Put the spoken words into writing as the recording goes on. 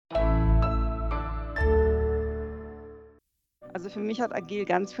Also für mich hat agil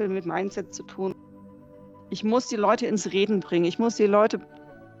ganz viel mit Mindset zu tun. Ich muss die Leute ins Reden bringen. Ich muss die Leute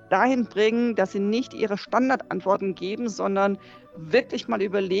dahin bringen, dass sie nicht ihre Standardantworten geben, sondern wirklich mal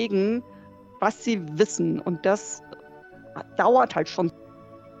überlegen, was sie wissen. Und das dauert halt schon.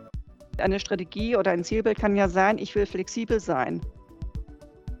 Eine Strategie oder ein Zielbild kann ja sein, ich will flexibel sein.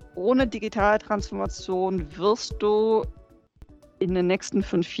 Ohne digitale Transformation wirst du in den nächsten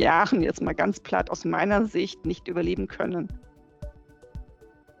 5 Jahren, jetzt mal ganz platt aus meiner Sicht, nicht überleben können.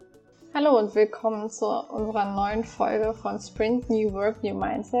 Hallo und willkommen zu unserer neuen Folge von Sprint New Work, New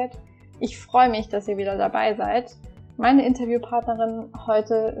Mindset. Ich freue mich, dass ihr wieder dabei seid. Meine Interviewpartnerin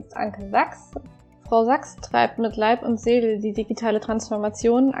heute ist Anke Sachs. Frau Sachs treibt mit Leib und Seele die digitale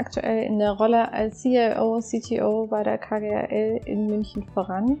Transformation aktuell in der Rolle als CIO, CTO bei der KGaL in München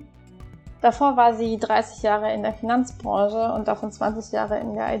voran. Davor war sie 30 Jahre in der Finanzbranche und davon 20 Jahre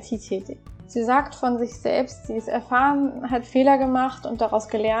in der IT tätig. Sie sagt von sich selbst, sie ist erfahren, hat Fehler gemacht und daraus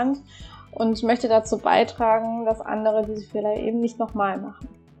gelernt und möchte dazu beitragen, dass andere diese Fehler eben nicht nochmal machen.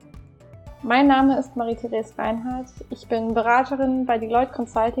 Mein Name ist Marie-Therese Reinhardt. Ich bin Beraterin bei Deloitte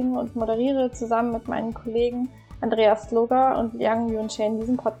Consulting und moderiere zusammen mit meinen Kollegen Andreas Sloger und Liang Yunchen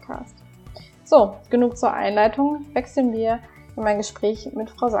diesen Podcast. So, genug zur Einleitung. Wechseln wir in mein Gespräch mit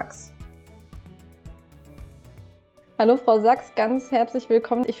Frau Sachs. Hallo Frau Sachs, ganz herzlich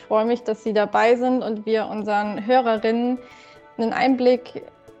willkommen. Ich freue mich, dass Sie dabei sind und wir unseren Hörerinnen einen Einblick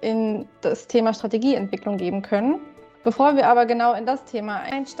in das Thema Strategieentwicklung geben können. Bevor wir aber genau in das Thema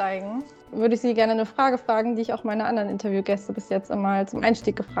einsteigen, würde ich Sie gerne eine Frage fragen, die ich auch meine anderen Interviewgäste bis jetzt einmal zum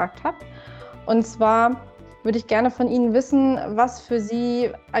Einstieg gefragt habe. Und zwar würde ich gerne von Ihnen wissen, was für Sie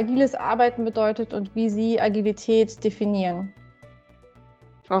agiles Arbeiten bedeutet und wie Sie Agilität definieren.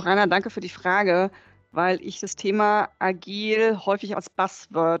 Frau Reiner, danke für die Frage, weil ich das Thema agil häufig als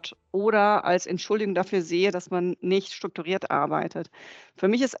Buzzword oder als Entschuldigung dafür sehe, dass man nicht strukturiert arbeitet. Für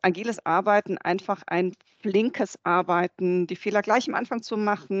mich ist agiles Arbeiten einfach ein flinkes Arbeiten, die Fehler gleich am Anfang zu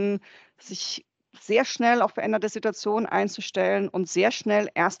machen, sich sehr schnell auf veränderte Situationen einzustellen und sehr schnell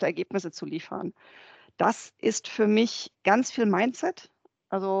erste Ergebnisse zu liefern. Das ist für mich ganz viel Mindset.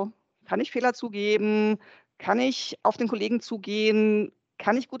 Also kann ich Fehler zugeben? Kann ich auf den Kollegen zugehen?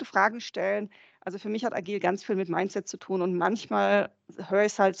 Kann ich gute Fragen stellen? Also für mich hat agil ganz viel mit Mindset zu tun und manchmal höre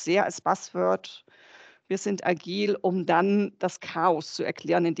ich es halt sehr als Buzzword. Wir sind agil, um dann das Chaos zu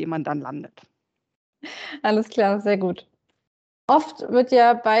erklären, in dem man dann landet. Alles klar, sehr gut. Oft wird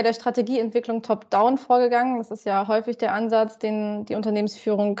ja bei der Strategieentwicklung top-down vorgegangen. Das ist ja häufig der Ansatz, den die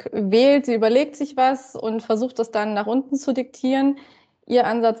Unternehmensführung wählt. Sie überlegt sich was und versucht das dann nach unten zu diktieren. Ihr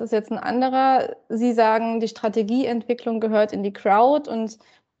Ansatz ist jetzt ein anderer. Sie sagen, die Strategieentwicklung gehört in die Crowd. Und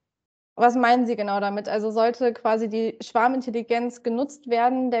was meinen Sie genau damit? Also sollte quasi die Schwarmintelligenz genutzt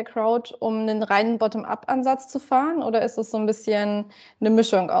werden, der Crowd, um einen reinen Bottom-up-Ansatz zu fahren? Oder ist es so ein bisschen eine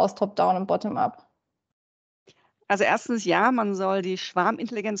Mischung aus Top-down und Bottom-up? Also erstens ja, man soll die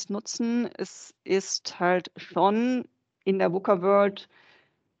Schwarmintelligenz nutzen. Es ist halt schon in der VUCA-World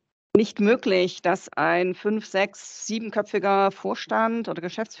nicht möglich, dass ein 5-, 6-, 7-köpfiger Vorstand oder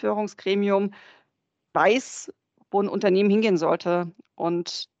Geschäftsführungsgremium weiß, wo ein Unternehmen hingehen sollte.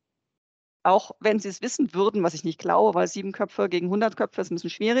 Und auch wenn sie es wissen würden, was ich nicht glaube, weil 7 Köpfe gegen 100 Köpfe ist ein bisschen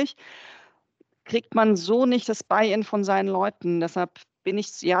schwierig, kriegt man so nicht das Buy-in von seinen Leuten. Deshalb bin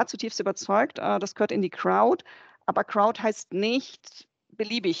ich ja zutiefst überzeugt, das gehört in die Crowd. Aber Crowd heißt nicht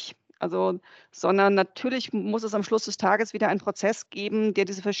beliebig. Also, sondern natürlich muss es am Schluss des Tages wieder einen Prozess geben, der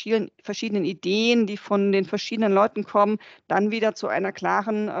diese verschiedenen Ideen, die von den verschiedenen Leuten kommen, dann wieder zu einer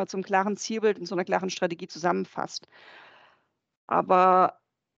zum klaren Zielbild und zu einer klaren Strategie zusammenfasst. Aber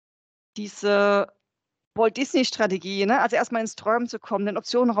diese Walt-Disney-Strategie, ne? Also erstmal ins Träumen zu kommen, den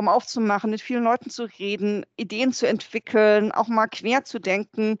Optionenraum aufzumachen, mit vielen Leuten zu reden, Ideen zu entwickeln, auch mal quer zu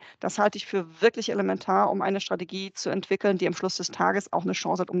denken, das halte ich für wirklich elementar, um eine Strategie zu entwickeln, die am Schluss des Tages auch eine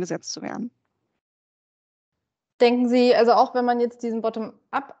Chance hat, umgesetzt zu werden. Denken Sie, also auch wenn man jetzt diesen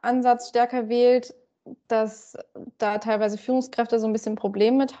Bottom-up-Ansatz stärker wählt, dass da teilweise Führungskräfte so ein bisschen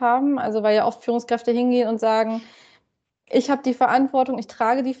Problem mit haben? Also weil ja oft Führungskräfte hingehen und sagen, ich habe die Verantwortung, ich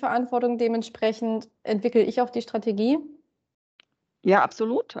trage die Verantwortung, dementsprechend entwickle ich auch die Strategie. Ja,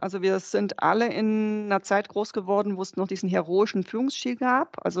 absolut. Also wir sind alle in einer Zeit groß geworden, wo es noch diesen heroischen Führungsstil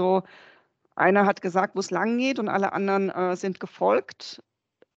gab. Also einer hat gesagt, wo es lang geht und alle anderen sind gefolgt.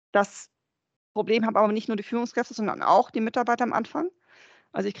 Das Problem haben aber nicht nur die Führungskräfte, sondern auch die Mitarbeiter am Anfang.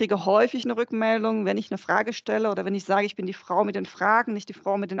 Also ich kriege häufig eine Rückmeldung, wenn ich eine Frage stelle oder wenn ich sage, ich bin die Frau mit den Fragen, nicht die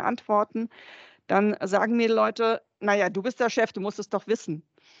Frau mit den Antworten, dann sagen mir die Leute, naja, du bist der Chef, du musst es doch wissen.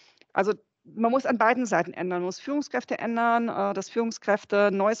 Also man muss an beiden Seiten ändern. Man muss Führungskräfte ändern, dass Führungskräfte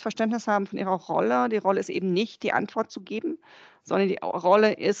ein neues Verständnis haben von ihrer Rolle. Die Rolle ist eben nicht, die Antwort zu geben, sondern die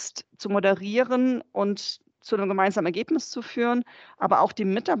Rolle ist, zu moderieren und zu einem gemeinsamen Ergebnis zu führen, aber auch die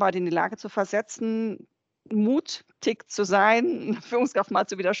Mitarbeiter in die Lage zu versetzen, mutig zu sein, einer Führungskraft mal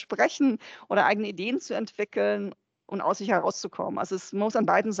zu widersprechen oder eigene Ideen zu entwickeln und aus sich herauszukommen. Also es muss an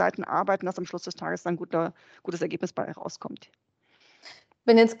beiden Seiten arbeiten, dass am Schluss des Tages dann ein gutes Ergebnis bei rauskommt.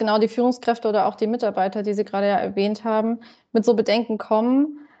 Wenn jetzt genau die Führungskräfte oder auch die Mitarbeiter, die Sie gerade ja erwähnt haben, mit so Bedenken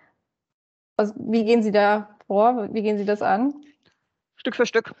kommen, wie gehen Sie da vor? Wie gehen Sie das an? Stück für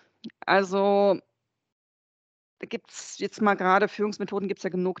Stück. Also da gibt es jetzt mal gerade Führungsmethoden, gibt es ja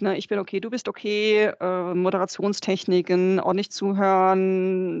genug. Ne? Ich bin okay, du bist okay, Moderationstechniken, ordentlich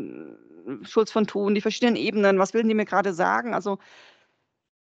zuhören, Schulz von Thun, die verschiedenen Ebenen, was will die mir gerade sagen? Also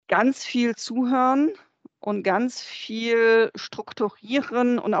ganz viel zuhören und ganz viel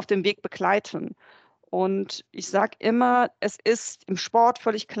strukturieren und auf dem Weg begleiten. Und ich sage immer, es ist im Sport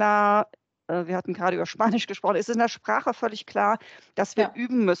völlig klar, wir hatten gerade über Spanisch gesprochen, es ist in der Sprache völlig klar, dass wir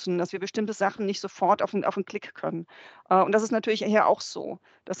üben müssen, dass wir bestimmte Sachen nicht sofort auf einen Klick können. Und das ist natürlich hier auch so.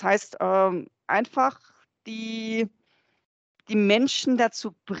 Das heißt, einfach die Menschen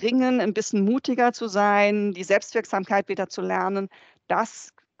dazu bringen, ein bisschen mutiger zu sein, die Selbstwirksamkeit wieder zu lernen,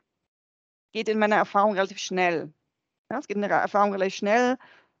 das geht in meiner Erfahrung relativ schnell. Ja, es geht in der Erfahrung relativ schnell.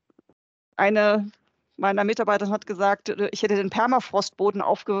 Eine meiner Mitarbeiter hat gesagt, ich hätte den Permafrostboden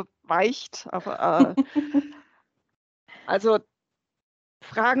aufgeweicht. Aber, also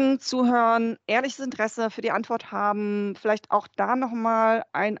Fragen, zuhören, ehrliches Interesse für die Antwort haben. Vielleicht auch da nochmal,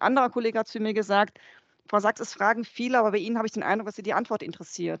 ein anderer Kollege hat zu mir gesagt, Frau Sachs, es fragen viele, aber bei Ihnen habe ich den Eindruck, dass Sie die Antwort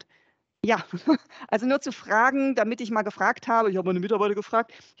interessiert. Ja, also nur zu fragen, damit ich mal gefragt habe, ich habe meine Mitarbeiter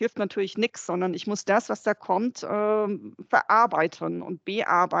gefragt, hilft natürlich nichts, sondern ich muss das, was da kommt, verarbeiten und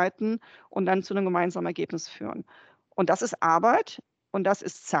bearbeiten und dann zu einem gemeinsamen Ergebnis führen. Und das ist Arbeit und das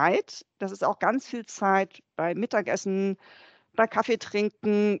ist Zeit. Das ist auch ganz viel Zeit bei Mittagessen, bei Kaffee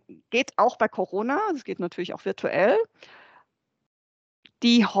trinken, geht auch bei Corona, das geht natürlich auch virtuell,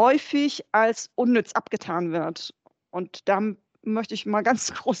 die häufig als unnütz abgetan wird. Und da möchte ich mal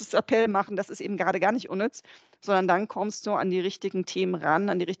ganz großes Appell machen, das ist eben gerade gar nicht unnütz, sondern dann kommst du an die richtigen Themen ran,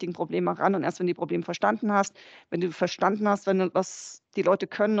 an die richtigen Probleme ran. Und erst wenn du die Probleme verstanden hast, was die Leute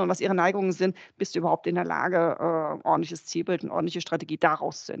können und was ihre Neigungen sind, bist du überhaupt in der Lage, ordentliches Zielbild und ordentliche Strategie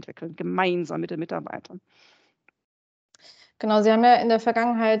daraus zu entwickeln, gemeinsam mit den Mitarbeitern. Genau, Sie haben ja in der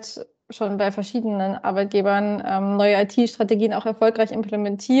Vergangenheit schon bei verschiedenen Arbeitgebern neue IT-Strategien auch erfolgreich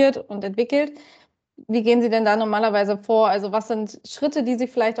implementiert und entwickelt. Wie gehen Sie denn da normalerweise vor? Also was sind Schritte, die Sie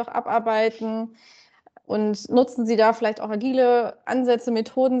vielleicht auch abarbeiten? Und nutzen Sie da vielleicht auch agile Ansätze,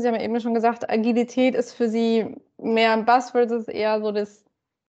 Methoden? Sie haben ja eben schon gesagt, Agilität ist für Sie mehr ein Buzzword, es ist eher so das,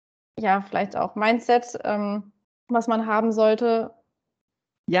 ja, vielleicht auch Mindset, was man haben sollte.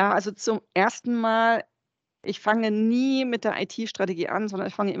 Ja, also zum ersten Mal, ich fange nie mit der IT-Strategie an, sondern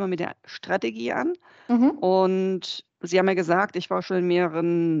ich fange immer mit der Strategie an. Mhm. Und Sie haben ja gesagt, ich war schon in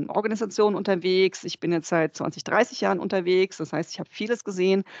mehreren Organisationen unterwegs. Ich bin jetzt seit 20, 30 Jahren unterwegs. Das heißt, ich habe vieles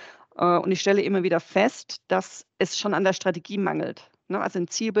gesehen. Und ich stelle immer wieder fest, dass es schon an der Strategie mangelt. Ne? Also ein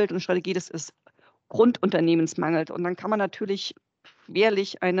Zielbild und Strategie, das ist Grundunternehmens mangelt. Und dann kann man natürlich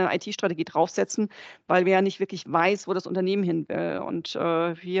schwerlich eine IT-Strategie draufsetzen, weil wer ja nicht wirklich weiß, wo das Unternehmen hin will. Und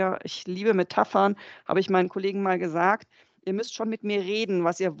ich liebe Metaphern, habe ich meinen Kollegen mal gesagt, ihr müsst schon mit mir reden,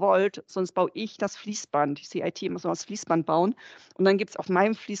 was ihr wollt, sonst baue ich das Fließband. Ich sehe IT immer so als Fließband bauen. Und dann gibt es auf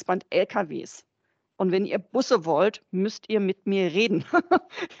meinem Fließband LKWs. Und wenn ihr Busse wollt, müsst ihr mit mir reden.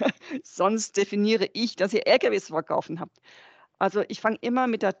 Sonst definiere ich, dass ihr LKWs zu verkaufen habt. Also ich fange immer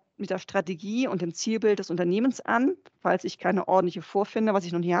mit der Strategie und dem Zielbild des Unternehmens an, falls ich keine ordentliche vorfinde, was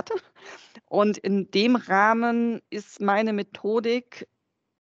ich noch nie hatte. Und in dem Rahmen ist meine Methodik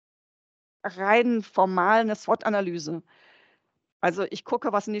rein formal eine SWOT-Analyse. Also ich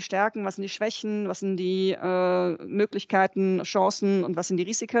gucke, was sind die Stärken, was sind die Schwächen, was sind die Möglichkeiten, Chancen und was sind die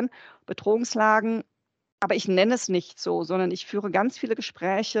Risiken, Bedrohungslagen. Aber ich nenne es nicht so, sondern ich führe ganz viele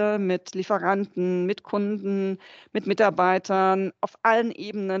Gespräche mit Lieferanten, mit Kunden, mit Mitarbeitern auf allen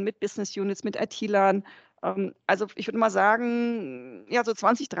Ebenen, mit Business Units, mit IT-Lern. Also ich würde mal sagen, ja, so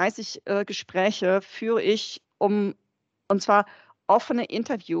 20, 30 Gespräche führe ich, und zwar offene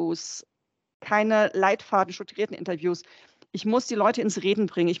Interviews, keine Leitfaden, strukturierten Interviews. Ich muss die Leute ins Reden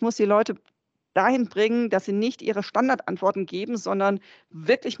bringen. Ich muss die Leute dahin bringen, dass sie nicht ihre Standardantworten geben, sondern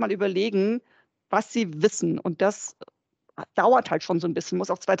wirklich mal überlegen, was sie wissen. Und das dauert halt schon so ein bisschen. Du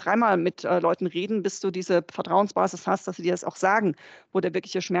musst auch 2, dreimal mit Leuten reden, bis du diese Vertrauensbasis hast, dass sie dir das auch sagen, wo der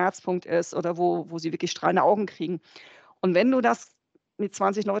wirkliche Schmerzpunkt ist oder wo sie wirklich strahlende Augen kriegen. Und wenn du das mit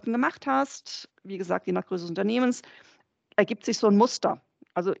 20 Leuten gemacht hast, wie gesagt, je nach Größe des Unternehmens, ergibt sich so ein Muster.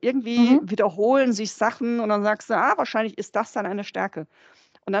 Also irgendwie wiederholen sich Sachen und dann sagst du, wahrscheinlich ist das dann eine Stärke.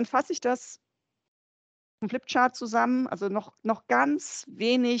 Und dann fasse ich das im Flipchart zusammen, also noch ganz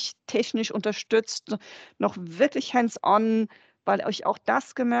wenig technisch unterstützt, noch wirklich hands-on, weil ich auch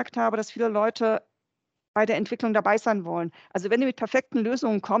das gemerkt habe, dass viele Leute bei der Entwicklung dabei sein wollen. Also wenn du mit perfekten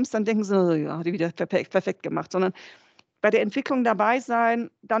Lösungen kommst, dann denken sie, ja, hat die wieder perfekt gemacht, sondern bei der Entwicklung dabei sein,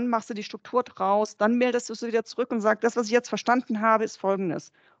 dann machst du die Struktur draus, dann meldest du sie wieder zurück und sagst, das, was ich jetzt verstanden habe, ist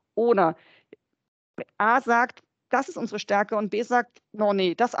Folgendes. Oder A sagt, das ist unsere Stärke und B sagt, no,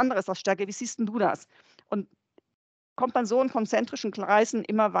 nee, das andere ist das Stärke, wie siehst denn du das? Und kommt man so in konzentrischen Kreisen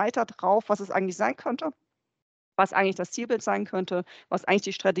immer weiter drauf, was es eigentlich sein könnte, was eigentlich das Zielbild sein könnte, was eigentlich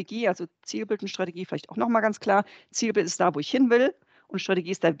die Strategie, also Zielbild und Strategie vielleicht auch nochmal ganz klar. Zielbild ist da, wo ich hin will und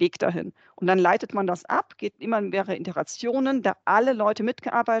Strategie ist der Weg dahin. Und dann leitet man das ab, geht immer in mehrere Iterationen, da alle Leute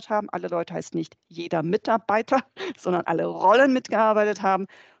mitgearbeitet haben. Alle Leute heißt nicht jeder Mitarbeiter, sondern alle Rollen mitgearbeitet haben.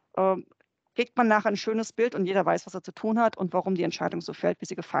 Kriegt man nachher ein schönes Bild und jeder weiß, was er zu tun hat und warum die Entscheidung so fällt, wie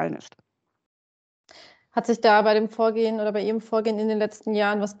sie gefallen ist. Hat sich da bei dem Vorgehen oder bei Ihrem Vorgehen in den letzten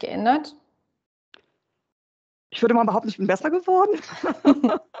Jahren was geändert? Ich würde mal behaupten, ich bin besser geworden.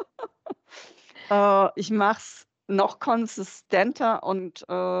 Ich mache es noch konsistenter und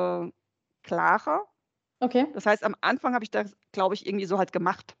klarer. Okay. Das heißt, am Anfang habe ich das, glaube ich, irgendwie so halt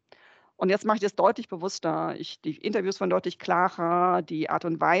gemacht. Und jetzt mache ich das deutlich bewusster. Die Interviews waren deutlich klarer, die Art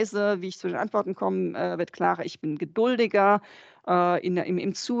und Weise, wie ich zu den Antworten komme, wird klarer. Ich bin geduldiger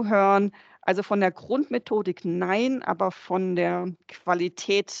im Zuhören. Also von der Grundmethodik nein, aber von der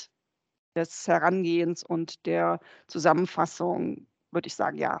Qualität des Herangehens und der Zusammenfassung würde ich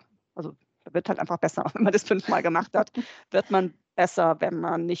sagen, ja. Also wird halt einfach besser. Wenn man das 5-mal gemacht hat, wird man besser, wenn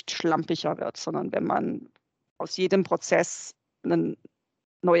man nicht schlampiger wird, sondern wenn man aus jedem Prozess eine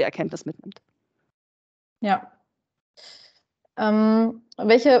neue Erkenntnis mitnimmt. Ja.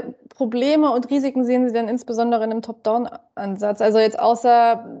 Welche Probleme und Risiken sehen Sie denn insbesondere in einem Top-Down-Ansatz? Also jetzt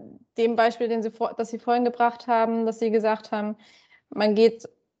außer dem Beispiel, das Sie vorhin gebracht haben, dass Sie gesagt haben, man geht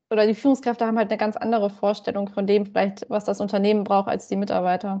oder die Führungskräfte haben halt eine ganz andere Vorstellung von dem vielleicht, was das Unternehmen braucht, als die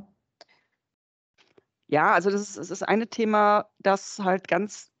Mitarbeiter. Ja, also das ist eine Thema, das halt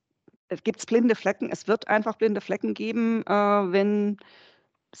gibt es blinde Flecken. Es wird einfach blinde Flecken geben, wenn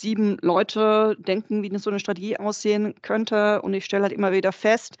 7 Leute denken, wie so eine Strategie aussehen könnte. Und ich stelle halt immer wieder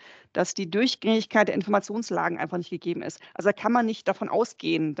fest, dass die Durchgängigkeit der Informationslagen einfach nicht gegeben ist. Also da kann man nicht davon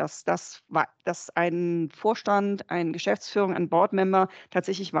ausgehen, dass ein Vorstand, eine Geschäftsführung, ein Boardmember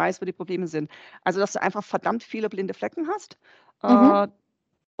tatsächlich weiß, wo die Probleme sind. Also dass du einfach verdammt viele blinde Flecken hast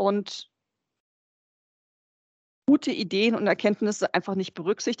und gute Ideen und Erkenntnisse einfach nicht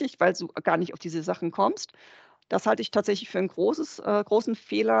berücksichtigt, weil du gar nicht auf diese Sachen kommst. Das halte ich tatsächlich für einen großen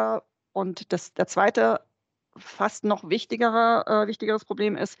Fehler. Und der zweite, fast noch wichtigeres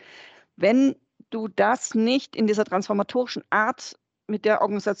Problem ist, wenn du das nicht in dieser transformatorischen Art mit der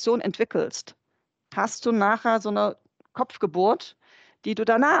Organisation entwickelst, hast du nachher so eine Kopfgeburt, die du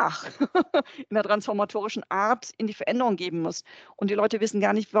danach in der transformatorischen Art in die Veränderung geben musst. Und die Leute wissen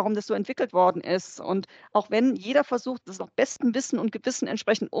gar nicht, warum das so entwickelt worden ist. Und auch wenn jeder versucht, das nach bestem Wissen und Gewissen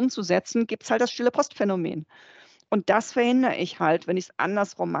entsprechend umzusetzen, gibt es halt das stille Postphänomen. Und das verhindere ich halt, wenn ich es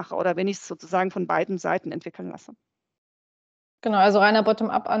andersrum mache oder wenn ich es sozusagen von beiden Seiten entwickeln lasse. Genau, also reiner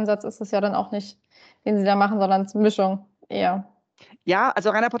Bottom-up-Ansatz ist es ja dann auch nicht, den Sie da machen, sondern es ist eine Mischung eher. Ja, also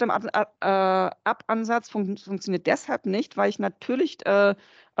reiner Bottom-up-Ansatz funktioniert deshalb nicht, weil ich natürlich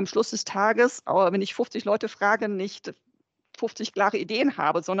am Schluss des Tages, wenn ich 50 Leute frage, nicht 50 klare Ideen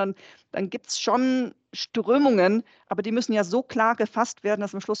habe, sondern dann gibt es schon Strömungen, aber die müssen ja so klar gefasst werden,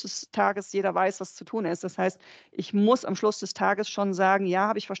 dass am Schluss des Tages jeder weiß, was zu tun ist. Das heißt, ich muss am Schluss des Tages schon sagen, ja,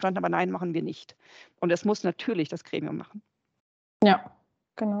 habe ich verstanden, aber nein, machen wir nicht. Und das muss natürlich das Gremium machen. Ja,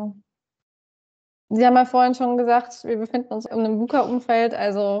 genau. Sie haben ja vorhin schon gesagt, wir befinden uns in einem VUCA-Umfeld,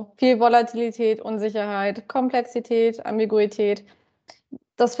 also viel Volatilität, Unsicherheit, Komplexität, Ambiguität.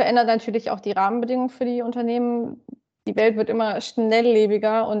 Das verändert natürlich auch die Rahmenbedingungen für die Unternehmen. Die Welt wird immer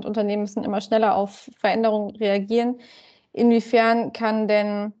schnelllebiger und Unternehmen müssen immer schneller auf Veränderungen reagieren. Inwiefern kann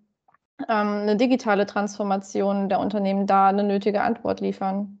denn eine digitale Transformation der Unternehmen da eine nötige Antwort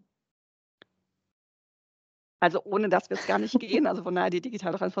liefern? Also ohne das wird es gar nicht gehen. Also von daher, die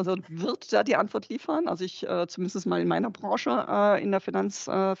digitale Transformation wird da die Antwort liefern. Also ich zumindest mal in meiner Branche, in der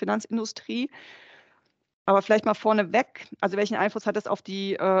Finanzindustrie. Aber vielleicht mal vorneweg, also welchen Einfluss hat das auf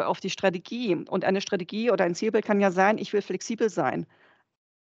die Strategie? Und eine Strategie oder ein Zielbild kann ja sein, ich will flexibel sein.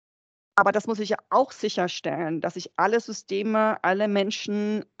 Aber das muss ich ja auch sicherstellen, dass ich alle Systeme, alle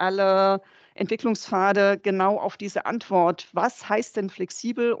Menschen, alle Entwicklungspfade genau auf diese Antwort, was heißt denn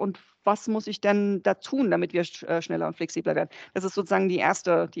flexibel und was muss ich denn da tun, damit wir schneller und flexibler werden? Das ist sozusagen die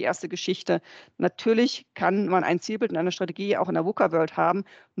erste Geschichte. Natürlich kann man ein Zielbild und eine Strategie auch in der VUCA-World haben,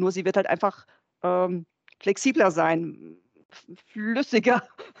 nur sie wird halt einfach flexibler sein, flüssiger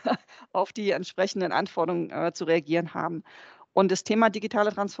auf die entsprechenden Anforderungen zu reagieren haben. Und das Thema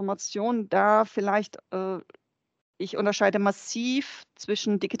digitale Transformation, da vielleicht, ich unterscheide massiv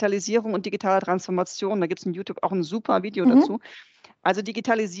zwischen Digitalisierung und digitaler Transformation. Da gibt es in YouTube auch ein super Video dazu. Also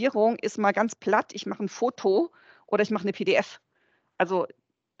Digitalisierung ist mal ganz platt, ich mache ein Foto oder ich mache eine PDF. Also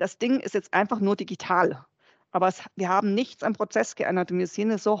das Ding ist jetzt einfach nur digital. Aber wir haben nichts am Prozess geändert. Und wir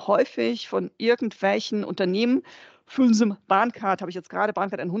sehen es so häufig von irgendwelchen Unternehmen. Füllen Sie eine Bahncard, habe ich jetzt gerade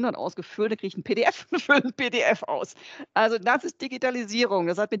Bahncard 100 ausgefüllt, da kriege ich ein PDF, füllen ein PDF aus. Also das ist Digitalisierung.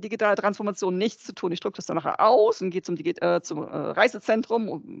 Das hat mit digitaler Transformation nichts zu tun. Ich drucke das dann nachher aus und gehe zum Reisezentrum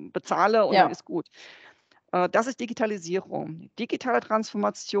und bezahle und dann ist gut. Das ist Digitalisierung. Digitale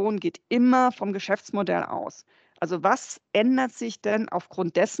Transformation geht immer vom Geschäftsmodell aus. Also was ändert sich denn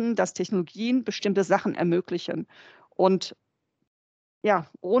aufgrund dessen, dass Technologien bestimmte Sachen ermöglichen? Und ja,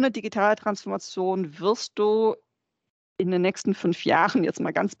 ohne digitale Transformation wirst du in den nächsten 5 Jahren, jetzt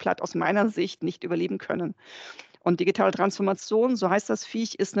mal ganz platt aus meiner Sicht, nicht überleben können. Und digitale Transformation, so heißt das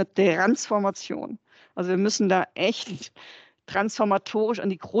Viech, ist eine Transformation. Also wir müssen da echt transformatorisch an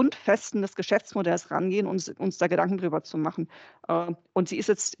die Grundfesten des Geschäftsmodells rangehen und uns da Gedanken drüber zu machen. Und sie ist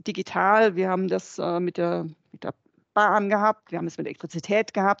jetzt digital. Wir haben das mit der Bahn gehabt, wir haben es mit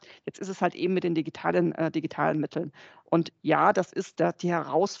Elektrizität gehabt. Jetzt ist es halt eben mit den digitalen Mitteln. Und ja, das ist die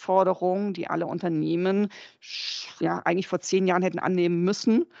Herausforderung, die alle Unternehmen eigentlich vor 10 Jahren hätten annehmen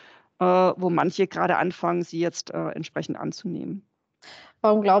müssen, wo manche gerade anfangen, sie jetzt entsprechend anzunehmen.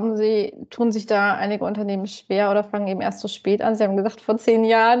 Warum glauben Sie, tun sich da einige Unternehmen schwer oder fangen eben erst so spät an? Sie haben gesagt, vor 10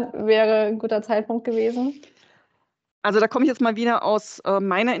 Jahren wäre ein guter Zeitpunkt gewesen. Also da komme ich jetzt mal wieder aus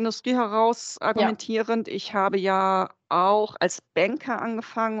meiner Industrie heraus argumentierend. Ja. Ich habe ja auch als Banker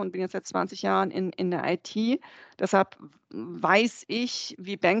angefangen und bin jetzt seit 20 Jahren in der IT. Deshalb weiß ich,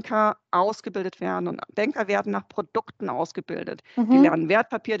 wie Banker ausgebildet werden. Und Banker werden nach Produkten ausgebildet. Die lernen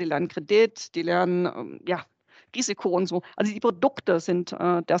Wertpapier, die lernen Kredit, die lernen Risiko und so. Also die Produkte sind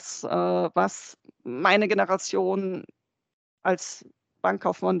das, was meine Generation als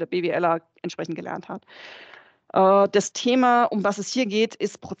Bankkaufmann, der BWLer entsprechend gelernt hat. Das Thema, um was es hier geht,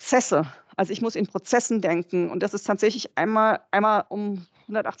 ist Prozesse. Also ich muss in Prozessen denken und das ist tatsächlich einmal um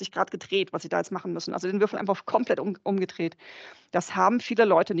 180 Grad gedreht, was Sie da jetzt machen müssen. Also den Würfel einfach komplett umgedreht. Das haben viele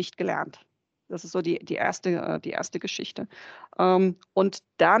Leute nicht gelernt. Das ist so die erste Geschichte. Und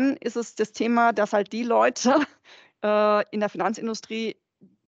dann ist es das Thema, dass halt die Leute in der Finanzindustrie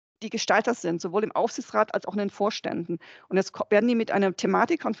die Gestalter sind, sowohl im Aufsichtsrat als auch in den Vorständen. Und jetzt werden die mit einer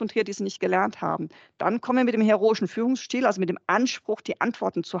Thematik konfrontiert, die sie nicht gelernt haben. Dann kommen wir mit dem heroischen Führungsstil, also mit dem Anspruch, die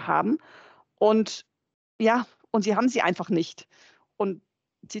Antworten zu haben. Und ja, und sie haben sie einfach nicht. Und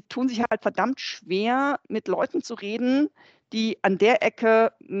sie tun sich halt verdammt schwer, mit Leuten zu reden, die an der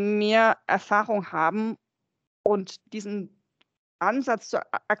Ecke mehr Erfahrung haben und diesen Ansatz zu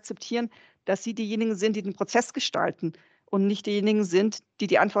akzeptieren, dass sie diejenigen sind, die den Prozess gestalten und nicht diejenigen sind, die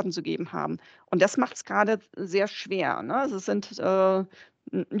die Antworten zu geben haben. Und das macht es gerade sehr schwer. Ne? Also es sind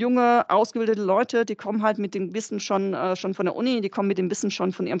junge, ausgebildete Leute, die kommen halt mit dem Wissen schon von der Uni, die kommen mit dem Wissen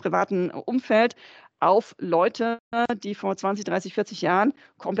schon von ihrem privaten Umfeld auf Leute, die vor 20, 30, 40 Jahren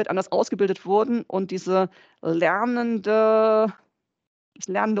komplett anders ausgebildet wurden und dieses lernende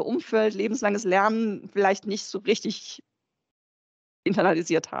Umfeld, lebenslanges Lernen vielleicht nicht so richtig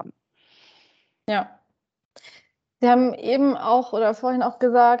internalisiert haben. Ja. Sie haben eben auch oder vorhin auch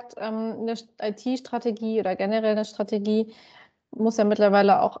gesagt, eine IT-Strategie oder generell eine Strategie muss ja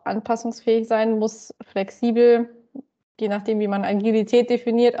mittlerweile auch anpassungsfähig sein, muss flexibel, je nachdem, wie man Agilität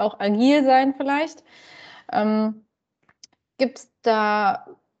definiert, auch agil sein vielleicht. Gibt es da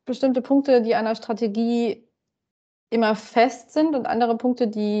bestimmte Punkte, die an der Strategie immer fest sind und andere Punkte,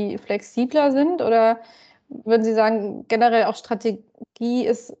 die flexibler sind? Oder würden Sie sagen, generell auch Strategie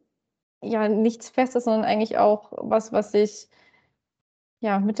ist ja nichts Festes, sondern eigentlich auch was sich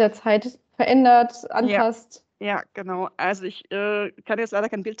ja mit der Zeit verändert, anpasst? Ja, genau. Also ich kann jetzt leider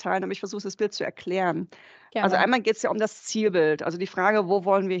kein Bild teilen, aber ich versuche das Bild zu erklären. Gerne. Also einmal geht es ja um das Zielbild, also die Frage, wo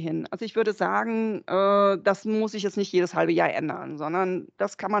wollen wir hin? Also ich würde sagen, das muss sich jetzt nicht jedes halbe Jahr ändern, sondern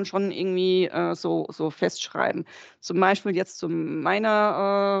das kann man schon irgendwie so festschreiben. Zum Beispiel jetzt zu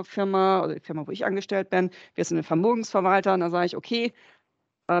meiner Firma, oder die Firma, wo ich angestellt bin, wir sind ein Vermögensverwalter und da sage ich, okay,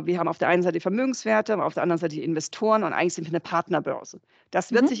 wir haben auf der einen Seite die Vermögenswerte, aber auf der anderen Seite die Investoren und eigentlich sind wir eine Partnerbörse.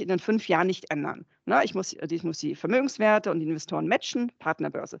 Das wird sich in den 5 Jahren nicht ändern. Ne? Ich muss die Vermögenswerte und die Investoren matchen,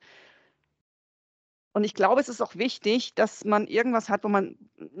 Partnerbörse. Und ich glaube, es ist auch wichtig, dass man irgendwas hat, wo man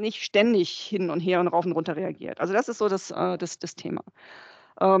nicht ständig hin und her und rauf und runter reagiert. Also das ist so das Thema.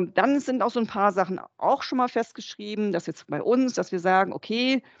 Dann sind auch so ein paar Sachen auch schon mal festgeschrieben, dass jetzt bei uns, dass wir sagen,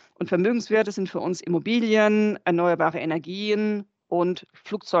 okay, und Vermögenswerte sind für uns Immobilien, erneuerbare Energien und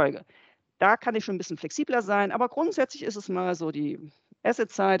Flugzeuge. Da kann ich schon ein bisschen flexibler sein, aber grundsätzlich ist es mal so die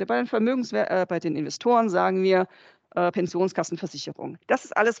Asset-Seite. Bei den bei den Investoren sagen wir Pensionskassenversicherung. Das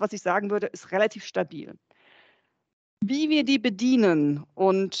ist alles, was ich sagen würde, ist relativ stabil. Wie wir die bedienen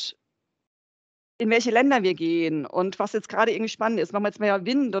und in welche Länder wir gehen und was jetzt gerade irgendwie spannend ist, machen wir jetzt mehr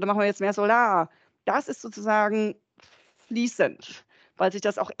Wind oder machen wir jetzt mehr Solar, das ist sozusagen fließend, weil sich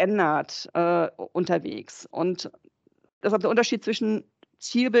das auch ändert unterwegs. Und deshalb der Unterschied zwischen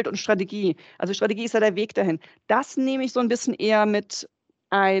Zielbild und Strategie. Also Strategie ist ja der Weg dahin. Das nehme ich so ein bisschen eher mit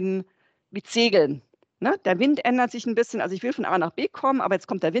Segeln. Ne? Der Wind ändert sich ein bisschen. Also ich will von A nach B kommen, aber jetzt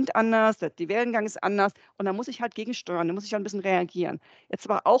kommt der Wind anders, die Wellengang ist anders und da muss ich halt gegensteuern, da muss ich halt ein bisschen reagieren. Jetzt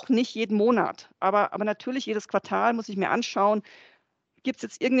aber auch nicht jeden Monat, aber natürlich jedes Quartal muss ich mir anschauen, gibt es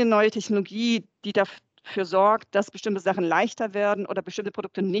jetzt irgendeine neue Technologie, die dafür sorgt, dass bestimmte Sachen leichter werden oder bestimmte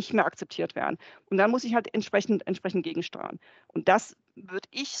Produkte nicht mehr akzeptiert werden. Und dann muss ich halt entsprechend gegensteuern. Und das würde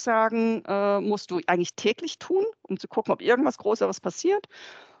ich sagen, musst du eigentlich täglich tun, um zu gucken, ob irgendwas Größeres passiert.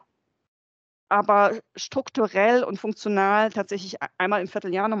 Aber strukturell und funktional tatsächlich einmal im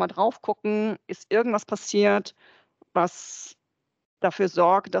Vierteljahr nochmal drauf gucken, ist irgendwas passiert, was dafür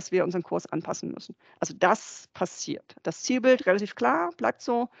sorgt, dass wir unseren Kurs anpassen müssen. Also das passiert. Das Zielbild relativ klar, bleibt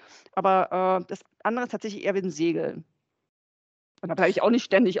so, aber das andere ist tatsächlich eher wie ein Segel. Und da bleibe ich auch nicht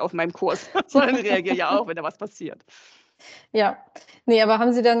ständig auf meinem Kurs, sondern reagiere ja auch, wenn da was passiert. Ja, nee, aber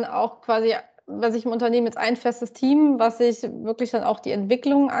haben Sie dann auch quasi bei sich im Unternehmen jetzt ein festes Team, was sich wirklich dann auch die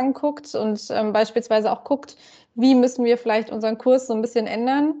Entwicklung anguckt und beispielsweise auch guckt, wie müssen wir vielleicht unseren Kurs so ein bisschen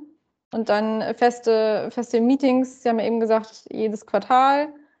ändern und dann feste Meetings, Sie haben ja eben gesagt, jedes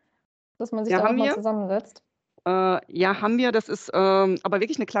Quartal, dass man sich Ja, da haben nochmal wir. zusammensetzt. Ja, haben wir. Das ist aber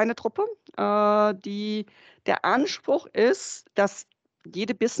wirklich eine kleine Truppe. Der Anspruch ist, dass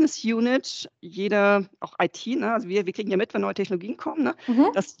jede Business Unit, jede, auch IT, ne, also wir kriegen ja mit, wenn neue Technologien kommen, ne, Mhm.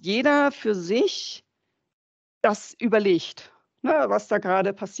 dass jeder für sich das überlegt, ne, was da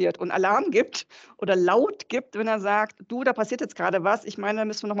gerade passiert und Alarm gibt oder laut gibt, wenn er sagt, du, da passiert jetzt gerade was, ich meine, da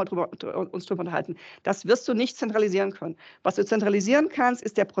müssen wir nochmal uns drüber unterhalten. Das wirst du nicht zentralisieren können. Was du zentralisieren kannst,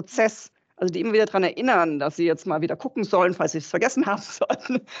 ist der Prozess. Also die immer wieder daran erinnern, dass sie jetzt mal wieder gucken sollen, falls sie es vergessen haben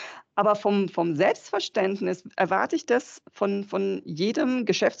sollten. Aber vom Selbstverständnis erwarte ich das von jedem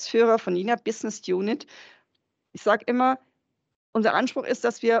Geschäftsführer, von jeder Business Unit. Ich sage immer, unser Anspruch ist,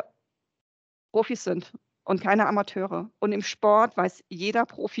 dass wir Profis sind und keine Amateure. Und im Sport weiß jeder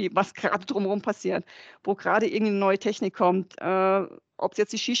Profi, was gerade drumherum passiert, wo gerade irgendeine neue Technik kommt, ob es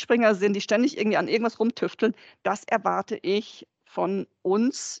jetzt die Skispringer sind, die ständig irgendwie an irgendwas rumtüfteln. Das erwarte ich von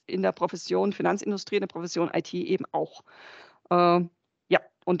uns in der Profession Finanzindustrie, in der Profession IT eben auch. Ja,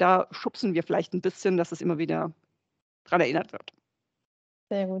 und da schubsen wir vielleicht ein bisschen, dass es immer wieder daran erinnert wird.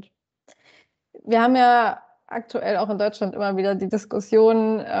 Sehr gut. Wir haben ja aktuell auch in Deutschland immer wieder die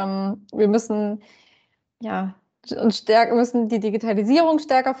Diskussion, wir müssen ja müssen die Digitalisierung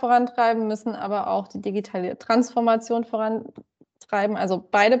stärker vorantreiben, müssen aber auch die digitale Transformation vorantreiben, also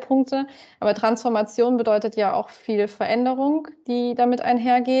beide Punkte. Aber Transformation bedeutet ja auch viel Veränderung, die damit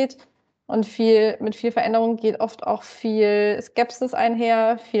einhergeht. Und mit viel Veränderung geht oft auch viel Skepsis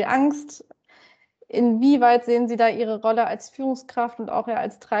einher, viel Angst. Inwieweit sehen Sie da Ihre Rolle als Führungskraft und auch ja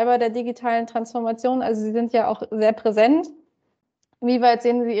als Treiber der digitalen Transformation? Also Sie sind ja auch sehr präsent. Inwieweit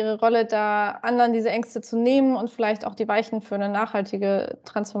sehen Sie Ihre Rolle da, anderen diese Ängste zu nehmen und vielleicht auch die Weichen für eine nachhaltige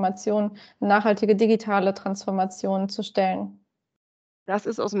Transformation, eine nachhaltige digitale Transformation zu stellen? Das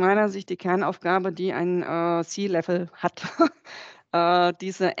ist aus meiner Sicht die Kernaufgabe, die ein C-Level hat.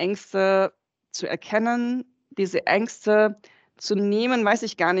 Diese Ängste zu erkennen, diese Ängste zu nehmen, weiß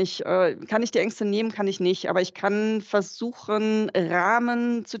ich gar nicht. Kann ich die Ängste nehmen, kann ich nicht. Aber ich kann versuchen,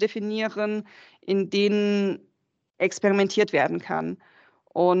 Rahmen zu definieren, in denen experimentiert werden kann.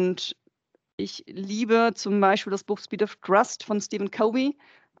 Und ich liebe zum Beispiel das Buch Speed of Trust von Stephen Covey.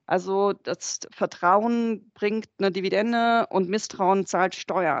 Also das Vertrauen bringt eine Dividende und Misstrauen zahlt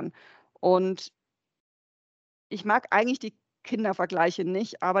Steuern. Und ich mag eigentlich die Kindervergleiche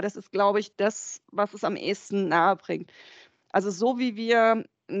nicht, aber das ist, glaube ich, das, was es am ehesten nahe bringt. Also so wie wir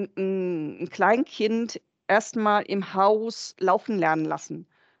ein Kleinkind erstmal im Haus laufen lernen lassen,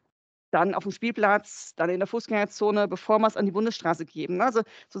 dann auf dem Spielplatz, dann in der Fußgängerzone, bevor wir es an die Bundesstraße geben. Ne? Also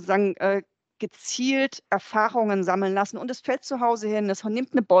sozusagen gezielt Erfahrungen sammeln lassen und es fällt zu Hause hin, es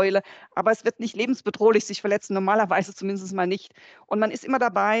nimmt eine Beule, aber es wird nicht lebensbedrohlich sich verletzen, normalerweise zumindest mal nicht. Und man ist immer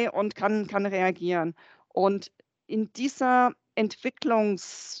dabei und kann reagieren. Und in diesen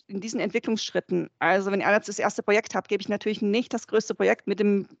Entwicklungsschritten, also wenn ihr jetzt das erste Projekt habt, gebe ich natürlich nicht das größte Projekt mit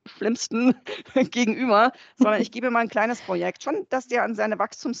dem schlimmsten gegenüber, sondern ich gebe mal ein kleines Projekt. Schon, dass der an seine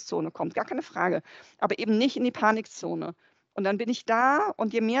Wachstumszone kommt, gar keine Frage, aber eben nicht in die Panikzone. Und dann bin ich da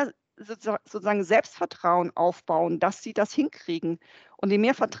und je mehr sozusagen Selbstvertrauen aufbauen, dass sie das hinkriegen und je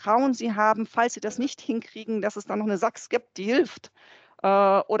mehr Vertrauen sie haben, falls sie das nicht hinkriegen, dass es dann noch eine Sachs gibt, die hilft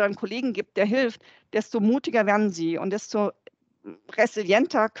oder einen Kollegen gibt, der hilft, desto mutiger werden sie und desto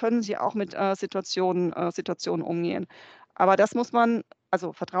resilienter können sie auch mit Situationen umgehen. Aber das muss man,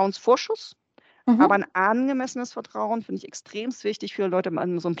 also Vertrauensvorschuss, aber ein angemessenes Vertrauen finde ich extrem wichtig für Leute,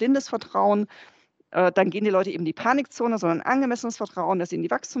 so ein blindes Vertrauen. Dann gehen die Leute eben in die Panikzone, sondern ein angemessenes Vertrauen, dass sie in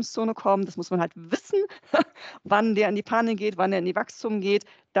die Wachstumszone kommen. Das muss man halt wissen, wann der in die Panik geht, wann er in die Wachstum geht,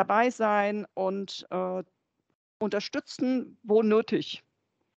 dabei sein und unterstützen, wo nötig.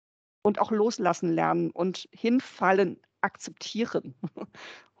 Und auch loslassen lernen und hinfallen akzeptieren.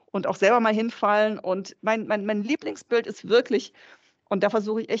 Und auch selber mal hinfallen. Und mein Lieblingsbild ist wirklich, und da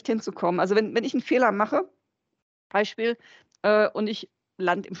versuche ich echt hinzukommen, also wenn ich einen Fehler mache, Beispiel, und ich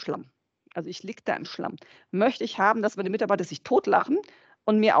lande im Schlamm, also ich liege da im Schlamm, möchte ich haben, dass meine Mitarbeiter sich totlachen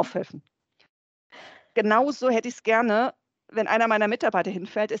und mir aufhelfen. Genauso hätte ich es gerne, wenn einer meiner Mitarbeiter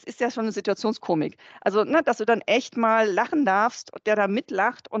hinfällt. Es ist ja schon eine Situationskomik. Also, ne, dass du dann echt mal lachen darfst, der da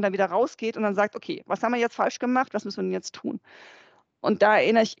mitlacht und dann wieder rausgeht und dann sagt, okay, was haben wir jetzt falsch gemacht, was müssen wir denn jetzt tun? Und da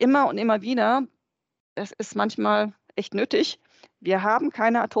erinnere ich immer und immer wieder, das ist manchmal echt nötig, wir haben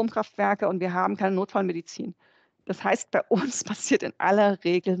keine Atomkraftwerke und wir haben keine Notfallmedizin. Das heißt, bei uns passiert in aller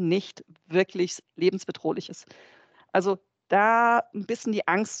Regel nicht wirklich Lebensbedrohliches. Also da ein bisschen die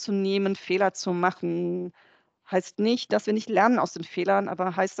Angst zu nehmen, Fehler zu machen, heißt nicht, dass wir nicht lernen aus den Fehlern,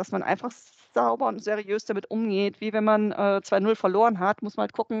 aber heißt, dass man einfach sauber und seriös damit umgeht. Wie wenn man 2-0 verloren hat, muss man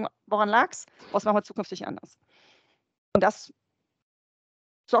halt gucken, woran lag es, was machen wir zukünftig anders. Und das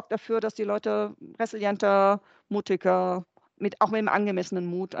sorgt dafür, dass die Leute resilienter, mutiger, auch mit einem angemessenen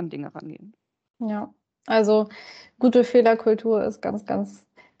Mut an Dinge rangehen. Ja, also gute Fehlerkultur ist ganz, ganz,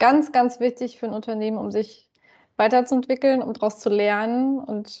 ganz, ganz wichtig für ein Unternehmen, um sich weiterzuentwickeln, um daraus zu lernen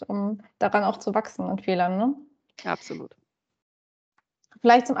und um daran auch zu wachsen an Fehlern, ne? Absolut.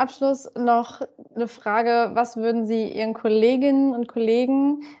 Vielleicht zum Abschluss noch eine Frage: Was würden Sie Ihren Kolleginnen und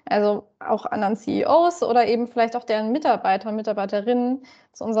Kollegen, also auch anderen CEOs oder eben vielleicht auch deren Mitarbeiter, Mitarbeiterinnen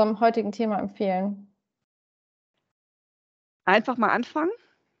zu unserem heutigen Thema empfehlen? Einfach mal anfangen,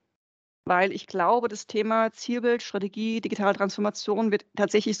 weil ich glaube, das Thema Zielbild, Strategie, digitale Transformation wird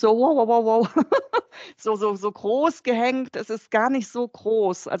tatsächlich so wow, so groß gehängt. Es ist gar nicht so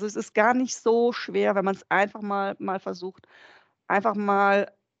groß. Also es ist gar nicht so schwer, wenn man es einfach mal versucht. Einfach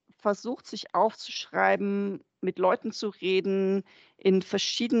mal versucht, sich aufzuschreiben, mit Leuten zu reden, in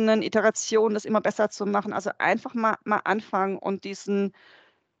verschiedenen Iterationen das immer besser zu machen. Also einfach mal anfangen und diese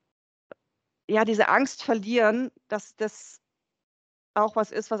Angst verlieren, dass das auch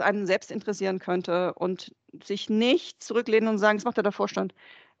was ist, was einen selbst interessieren könnte und sich nicht zurücklehnen und sagen, das macht ja der Vorstand.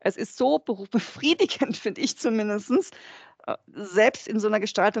 Es ist so befriedigend, finde ich zumindest, selbst in so einer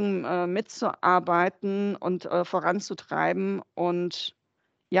Gestaltung mitzuarbeiten und voranzutreiben. Und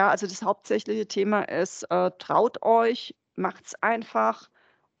ja, also das hauptsächliche Thema ist, traut euch, macht's einfach.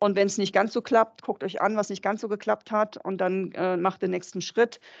 Und wenn es nicht ganz so klappt, guckt euch an, was nicht ganz so geklappt hat und dann macht den nächsten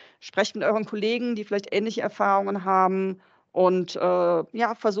Schritt. Sprecht mit euren Kollegen, die vielleicht ähnliche Erfahrungen haben und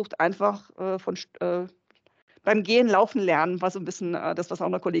versucht einfach beim Gehen laufen lernen, war so ein bisschen das, was auch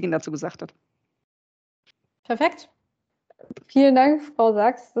eine Kollegin dazu gesagt hat. Perfekt. Vielen Dank, Frau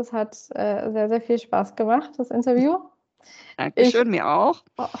Sachs. Das hat sehr, sehr viel Spaß gemacht, das Interview. Dankeschön, mir auch.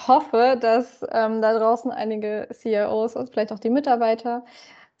 Ich hoffe, dass da draußen einige CEOs und vielleicht auch die Mitarbeiter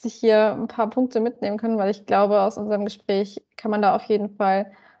sich hier ein paar Punkte mitnehmen können, weil ich glaube, aus unserem Gespräch kann man da auf jeden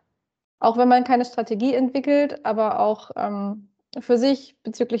Fall, auch wenn man keine Strategie entwickelt, aber auch für sich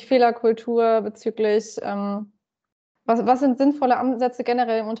bezüglich Fehlerkultur, bezüglich was sind sinnvolle Ansätze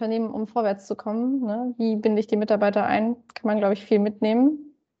generell im Unternehmen, um vorwärts zu kommen, ne? Wie binde ich die Mitarbeiter ein? Kann man, glaube ich, viel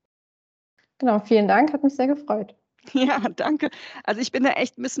mitnehmen. Genau, vielen Dank, hat mich sehr gefreut. Ja, danke. Also ich bin da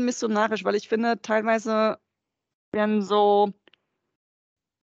echt ein bisschen missionarisch, weil ich finde, teilweise werden so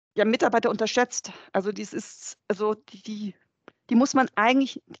Mitarbeiter unterschätzt. Also die muss man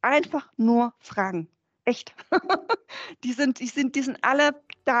eigentlich einfach nur fragen. Echt. Die sind alle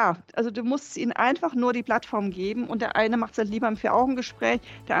da. Also du musst ihnen einfach nur die Plattform geben und der eine macht es halt lieber im 4-Augen-Gespräch,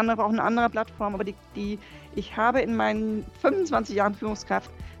 der andere braucht eine andere Plattform. Aber ich habe in meinen 25 Jahren Führungskraft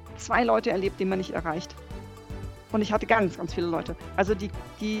 2 Leute erlebt, die man nicht erreicht. Und ich hatte ganz, ganz viele Leute. Also die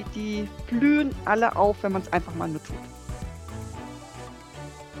blühen alle auf, wenn man es einfach mal nur tut.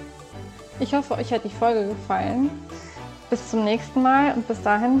 Ich hoffe, euch hat die Folge gefallen. Bis zum nächsten Mal und bis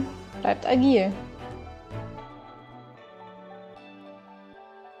dahin bleibt agil.